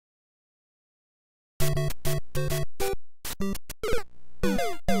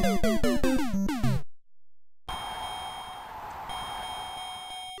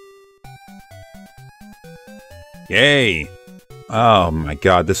Yay! Oh my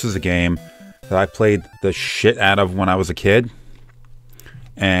god, this is a game that I played the shit out of when I was a kid,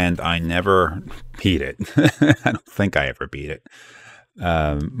 and I never beat it. I don't think I ever beat it.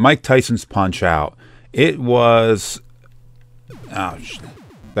 Mike Tyson's Punch-Out. It was... Oh,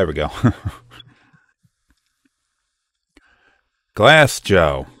 there we go. Glass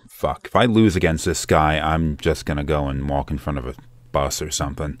Joe. Fuck, if I lose against this guy, I'm just gonna go and walk in front of a bus or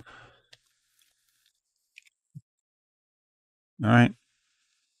something. Alright.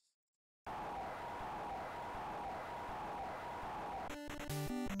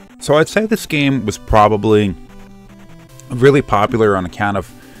 So I'd say this game was probably really popular on account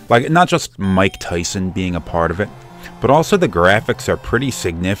of, like, not just Mike Tyson being a part of it, but also the graphics are pretty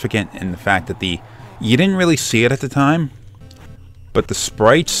significant in the fact that you didn't really see it at the time, but the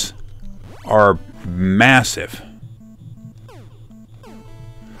sprites are massive.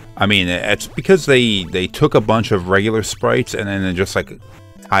 I mean, it's because they took a bunch of regular sprites and then they just, like,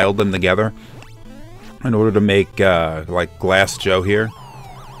 tiled them together in order to make, like, Glass Joe here.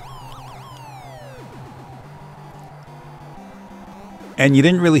 And you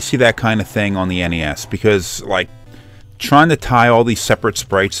didn't really see that kind of thing on the NES because, like, trying to tie all these separate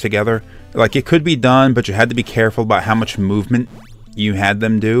sprites together, like, it could be done, but you had to be careful about how much movement you had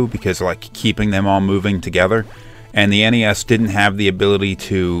them do because, like, keeping them all moving together. And the NES didn't have the ability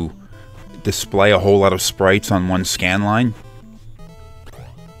to display a whole lot of sprites on one scan line.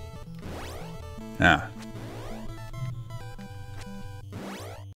 Ah.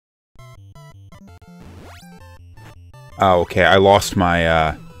 Oh, okay, I lost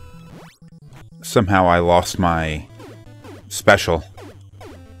my, somehow I lost my special.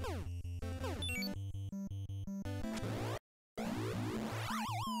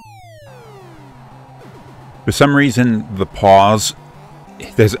 For some reason, the pause,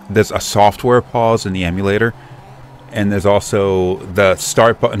 there's a software pause in the emulator, and there's also, the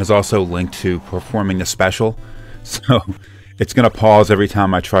start button is also linked to performing the special, so it's going to pause every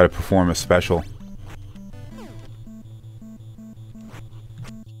time I try to perform a special.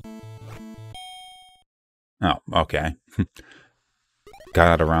 Oh, okay. Got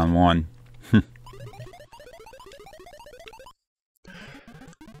out of round one.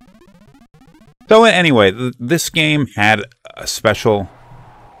 So anyway, this game had a special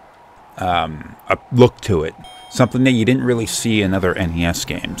a look to it. Something that you didn't really see in other NES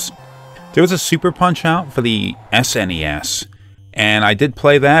games. There was a Super Punch-Out for the SNES, and I did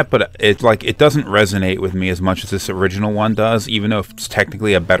play that, but it doesn't resonate with me as much as this original one does, even though it's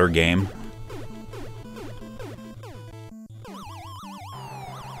technically a better game.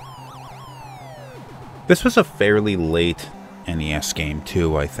 This was a fairly late NES game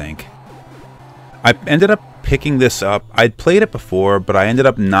too, I think. I ended up picking this up. I'd played it before, but I ended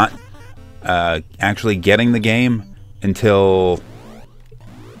up not actually getting the game until,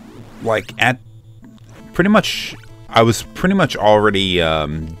 like, at pretty much, I was pretty much already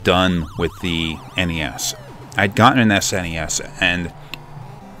done with the NES. I'd gotten an SNES, and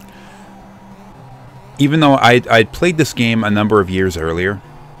even though I'd played this game a number of years earlier,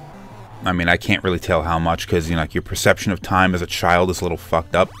 I mean, I can't really tell how much, because, you know, like, your perception of time as a child is a little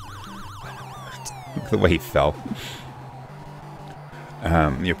fucked up. The way he fell.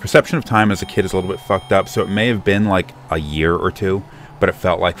 Your perception of time as a kid is a little bit fucked up, so it may have been like a year or two, but it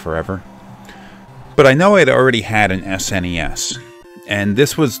felt like forever. But I know I'd already had an SNES, and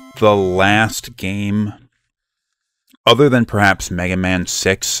this was the last game, other than perhaps Mega Man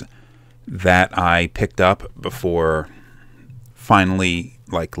 6, that I picked up before finally,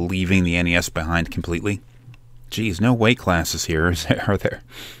 like, leaving the NES behind completely. Geez, no weight classes here, are there?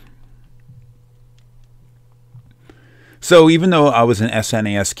 So even though I was an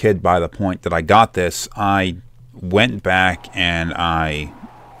SNES kid by the point that I got this, I went back and I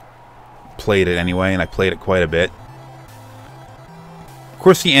played it anyway, and I played it quite a bit. Of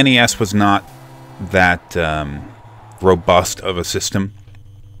course, the NES was not that robust of a system.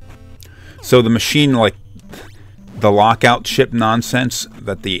 So the machine, like, the lockout chip nonsense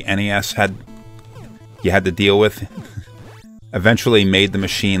that the NES you had to deal with, eventually made the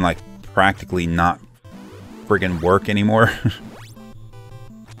machine, like, practically not friggin' work anymore.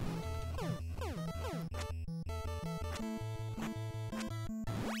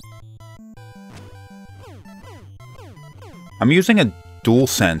 I'm using a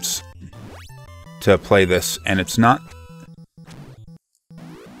DualSense to play this, and it's not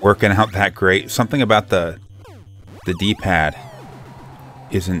working out that great. Something about the D-pad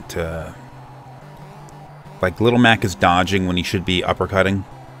isn't Like, Little Mac is dodging when he should be uppercutting.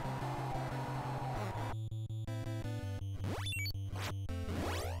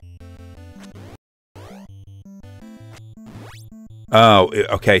 Oh,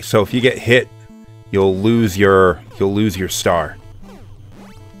 okay, so if you get hit, you'll lose your star.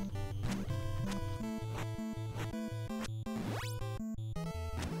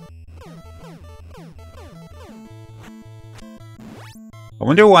 I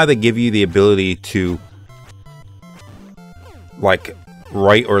wonder why they give you the ability to, like,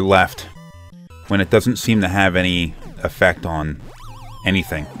 right or left when it doesn't seem to have any effect on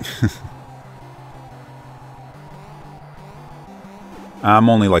anything. I'm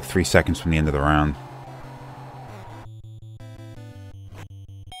only like 3 seconds from the end of the round.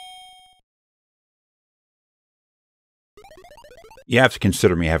 You have to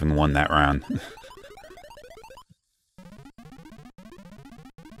consider me having won that round.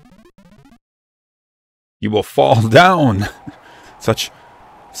 You will fall down! Such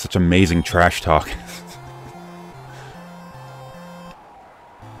amazing trash talk.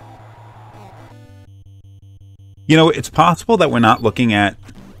 You know, it's possible that we're not looking at,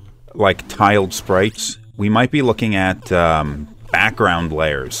 like, tiled sprites. We might be looking at, background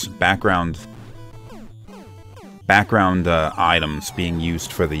layers. Background items being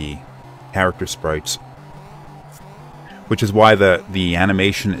used for the character sprites. Which is why the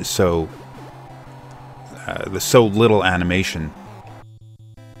animation is so... there's so little animation.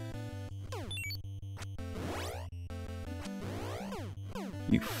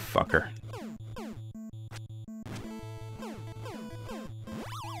 You fucker.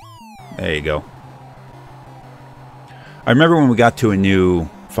 There you go. I remember when we got to a new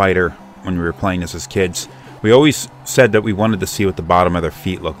fighter, when we were playing this as kids, we always said that we wanted to see what the bottom of their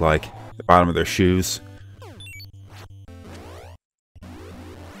feet looked like. The bottom of their shoes.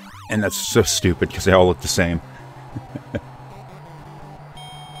 And that's so stupid, because they all look the same.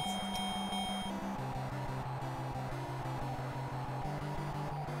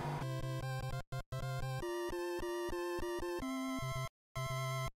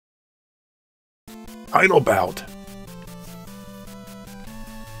 Idle bout.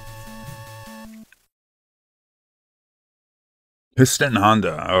 Piston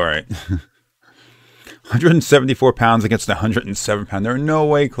Honda. Alright. 174 pounds against 107 pounds. There are no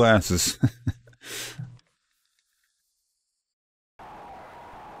weight classes.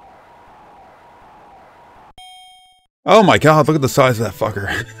 Oh my god, look at the size of that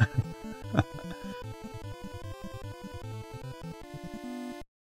fucker.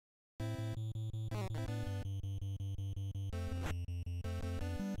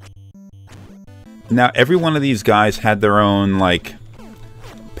 Now, every one of these guys had their own, like,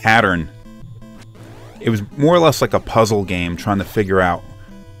 pattern. It was more or less like a puzzle game, trying to figure out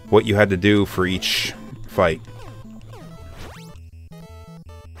what you had to do for each fight.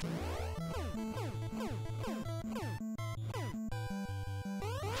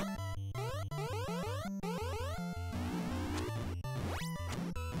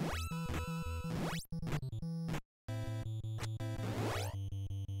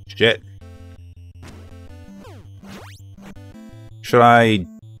 Shit. Should I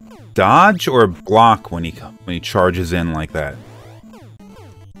dodge or block when he charges in like that?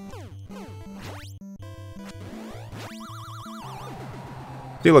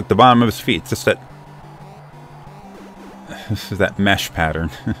 See, look, the bottom of his feet. It's just that... This is that mesh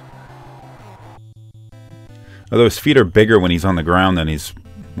pattern. Although his feet are bigger when he's on the ground than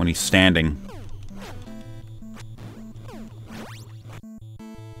when he's standing.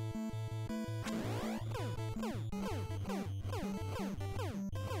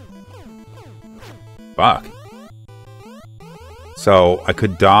 Fuck. So, I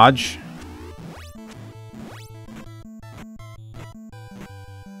could dodge.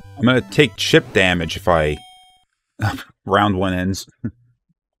 I'm gonna take chip damage if I... round one ends.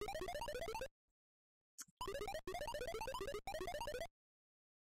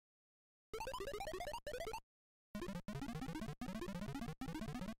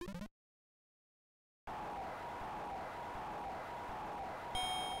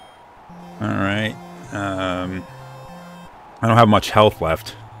 Alright. I don't have much health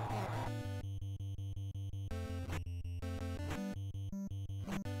left.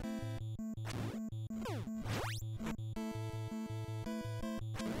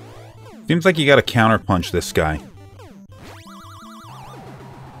 Seems like you gotta counterpunch this guy.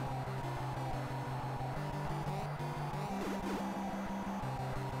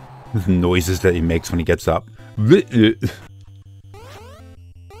 The noises that he makes when he gets up.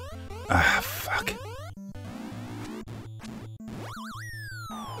 Ah, fuck.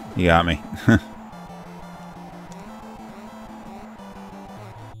 You got me.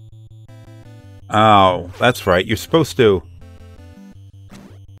 Oh, that's right. You're supposed to...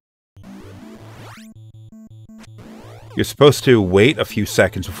 You're supposed to wait a few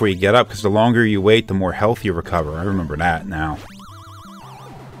seconds before you get up, because the longer you wait, the more health you recover. I remember that now.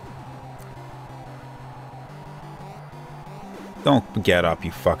 Don't get up,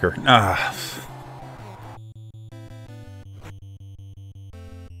 you fucker. Ah.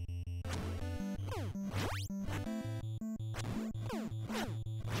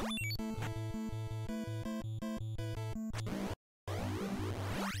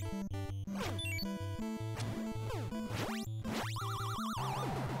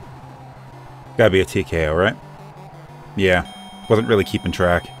 Gotta be a TKO, right? Yeah. Wasn't really keeping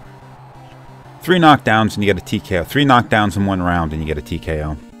track. 3 knockdowns and you get a TKO. 3 knockdowns in 1 round and you get a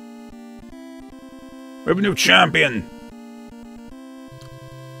TKO. We have a new champion!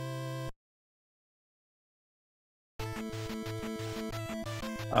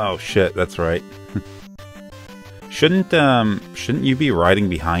 Oh shit, that's right. Shouldn't you be riding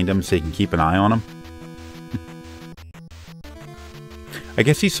behind him so you can keep an eye on him? I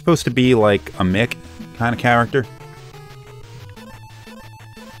guess he's supposed to be like a Mick kind of character.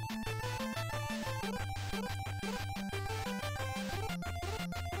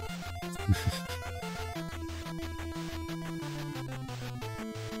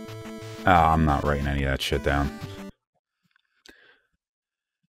 Oh, I'm not writing any of that shit down.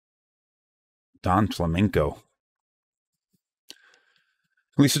 Don Flamenco.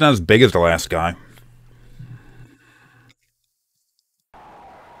 At least he's not as big as the last guy.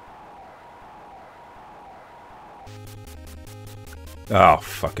 Oh,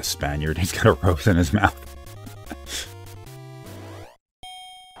 fuck a Spaniard. He's got a rose in his mouth.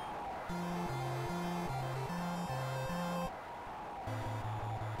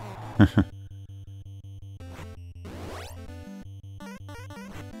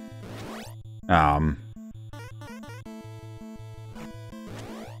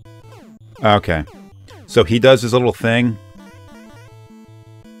 Okay. So he does his little thing.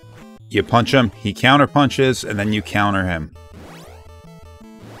 You punch him, he counter punches, and then you counter him.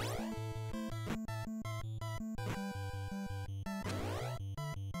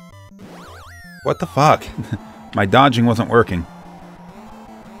 What the fuck? My dodging wasn't working.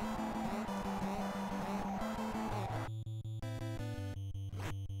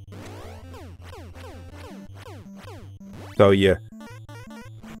 So yeah.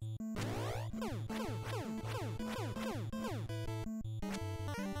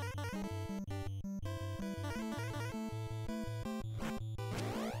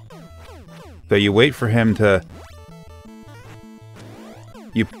 So you wait for him to...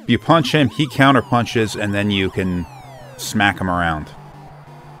 You punch him, he counter punches, and then you can smack him around.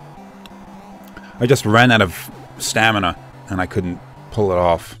 I just ran out of stamina, and I couldn't pull it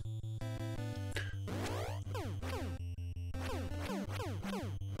off.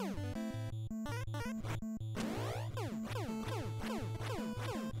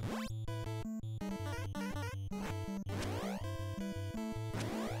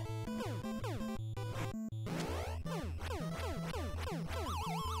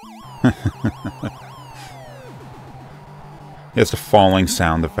 It's a falling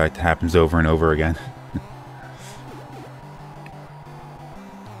sound effect that happens over and over again.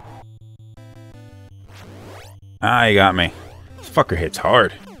 Ah, you got me. This fucker hits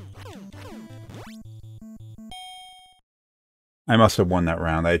hard. I must have won that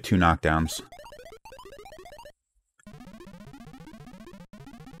round. I had 2 knockdowns.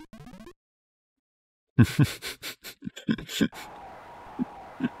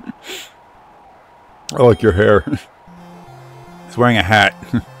 I like your hair. He's wearing a hat.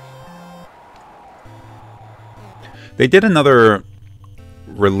 They did another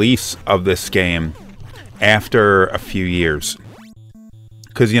release of this game after a few years.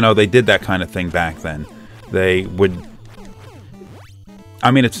 Because, you know, they did that kind of thing back then. They would...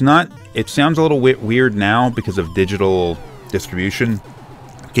 I mean, it's not... It sounds a little weird now because of digital distribution.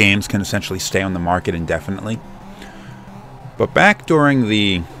 Games can essentially stay on the market indefinitely. But back during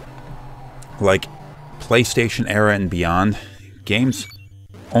the, like, PlayStation era and beyond, games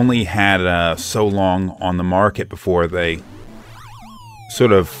only had so long on the market before they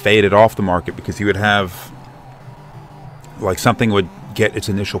sort of faded off the market, because you would have, like, something would get its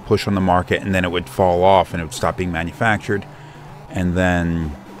initial push on the market and then it would fall off and it would stop being manufactured, and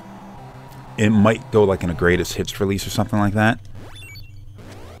then it might go like in a greatest hits release or something like that.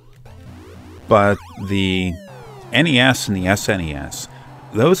 But the NES and the SNES,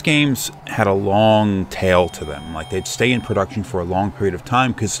 those games had a long tail to them. Like, they'd stay in production for a long period of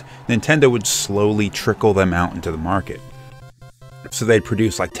time because Nintendo would slowly trickle them out into the market. So they'd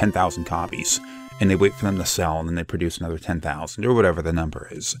produce like 10,000 copies, and they wait for them to sell, and then they produce another 10,000 or whatever the number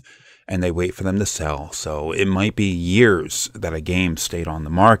is, and they wait for them to sell. So it might be years that a game stayed on the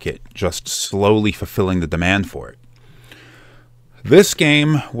market, just slowly fulfilling the demand for it. This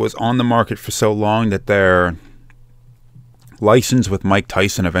game was on the market for so long that their license with Mike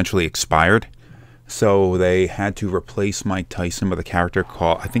Tyson eventually expired. So they had to replace Mike Tyson with a character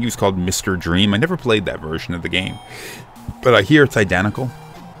called, I think he was called Mr. Dream. I never played that version of the game, but I hear it's identical.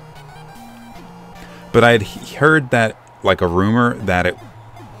 But I had heard that, like a rumor that it,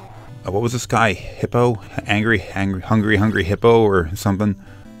 what was this guy? Hippo? Hungry Hippo or something?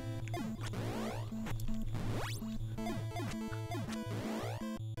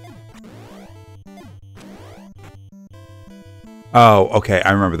 Oh, okay,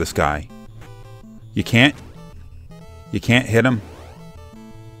 I remember this guy. You can't hit him.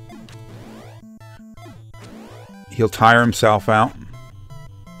 He'll tire himself out.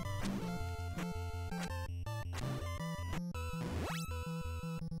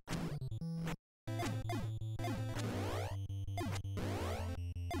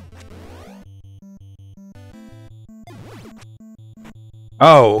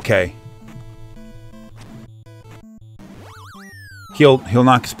 Oh, okay. He'll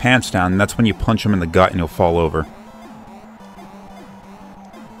knock his pants down, and that's when you punch him in the gut and he'll fall over.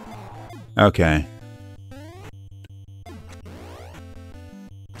 Okay.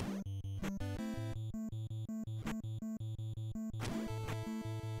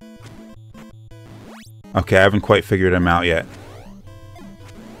 Okay, I haven't quite figured him out yet.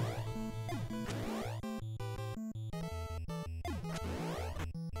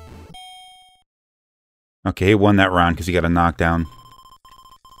 Okay, he won that round because he got a knockdown.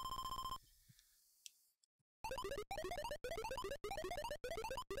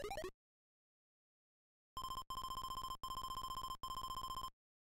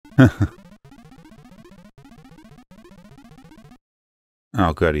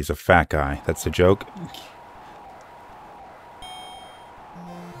 Oh, good. He's a fat guy. That's the joke.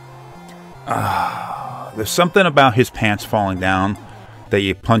 There's something about his pants falling down that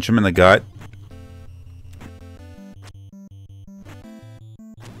you punch him in the gut.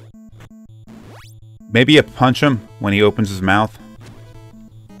 Maybe you punch him when he opens his mouth.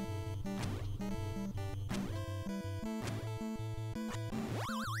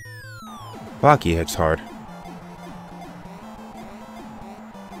 Fuck, he hits hard.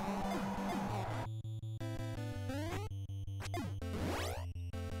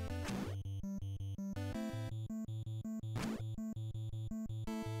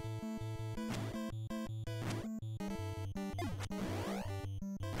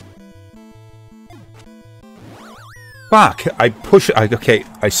 Fuck, okay,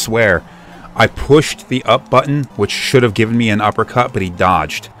 I swear. I pushed the up button, which should have given me an uppercut, but he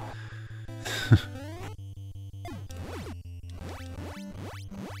dodged.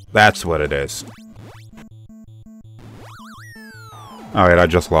 That's what it is. Alright, I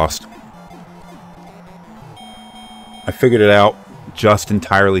just lost. I figured it out just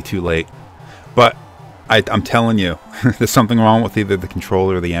entirely too late. But I'm telling you, there's something wrong with either the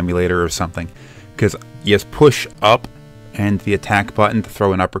controller or the emulator or something. Because you just push up and the attack button to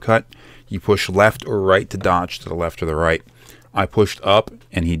throw an uppercut. You push left or right to dodge to the left or the right. I pushed up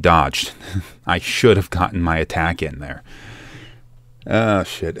and he dodged. I should have gotten my attack in there. Oh,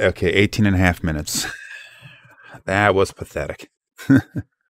 shit. Okay, 18.5 minutes. That was pathetic.